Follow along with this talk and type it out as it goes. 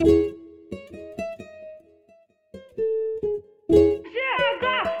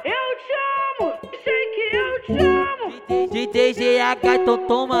DGH, então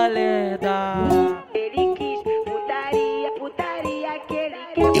toma lenda. Ele quis putaria, putaria que ele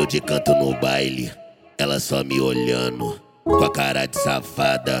quer. Eu de canto no baile, ela só me olhando, com a cara de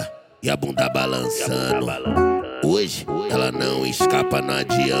safada e a bunda balançando. Hoje ela não escapa, não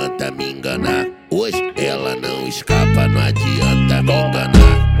adianta me enganar. Hoje ela não escapa, não adianta me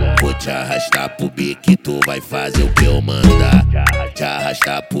enganar. Vou te arrastar pro B que tu vai fazer o que eu mandar. Te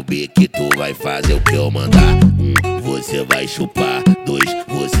arrastar pro B que tu vai fazer o que eu mandar. Você vai chupar. 2,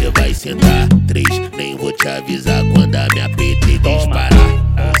 você vai sentar. 3, nem vou te avisar quando a minha PT disparar.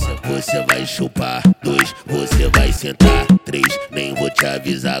 Você vai chupar. 2, você vai sentar. 3, nem vou te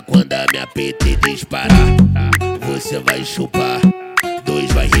avisar quando a minha PT disparar. Você vai chupar.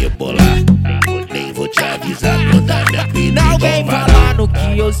 2, vai rebolar. Nem vou te avisar quando a minha PT disparar. Não vem falando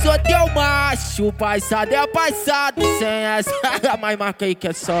que eu sou teu macho. Passado é passado, sem essa. Mas marca aí que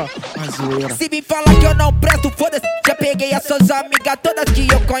é só uma zoeira. Se me fala que eu não presto, foda-se. Já peguei as suas amigas todas que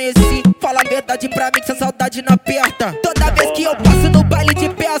eu conheci. Fala a verdade pra mim que essa saudade não aperta. Toda vez que eu passo no baile de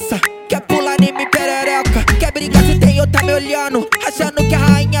peça, quer pular em mim perereca. Quer brigar se tem outra me olhando, achando que é a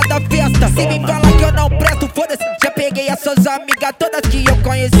rainha da festa. Se me fala que eu não presto, foda-se. Já peguei as suas amigas todas que eu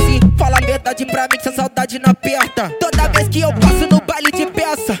conheci. Fala a verdade pra mim que essa saudade não aperta. Toda vez que eu passo no baile de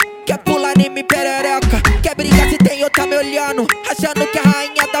peça, quer pular em mim perereca. Quer brigar se tem outra me olhando, achando que é a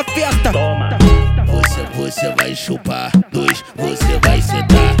rainha da festa. Você vai chupar. 2, você vai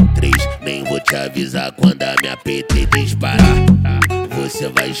sentar. 3, nem vou te avisar quando a minha PT disparar. Você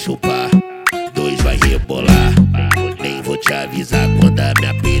vai chupar. 2, vai rebolar. Nem vou te avisar quando a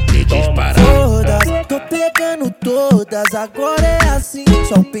minha PT disparar. Todas, tô pegando todas, agora é assim.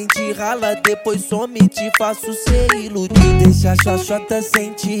 Só um pente rala, depois some, te faço cê iludir. Deixa a xoxota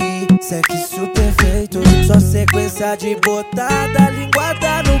sentir, sexo perfeito. Só sequência de botada,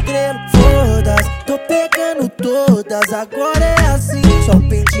 linguada no grelo. Foda-se, tô pegando todas, agora é assim. Só um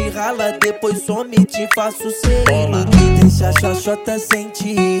pente rala, depois some, te faço cê iludir. Deixa a xoxota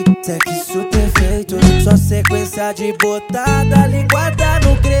sentir, sexo perfeito. Só sequência de botada, linguada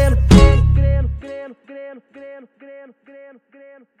no grelo.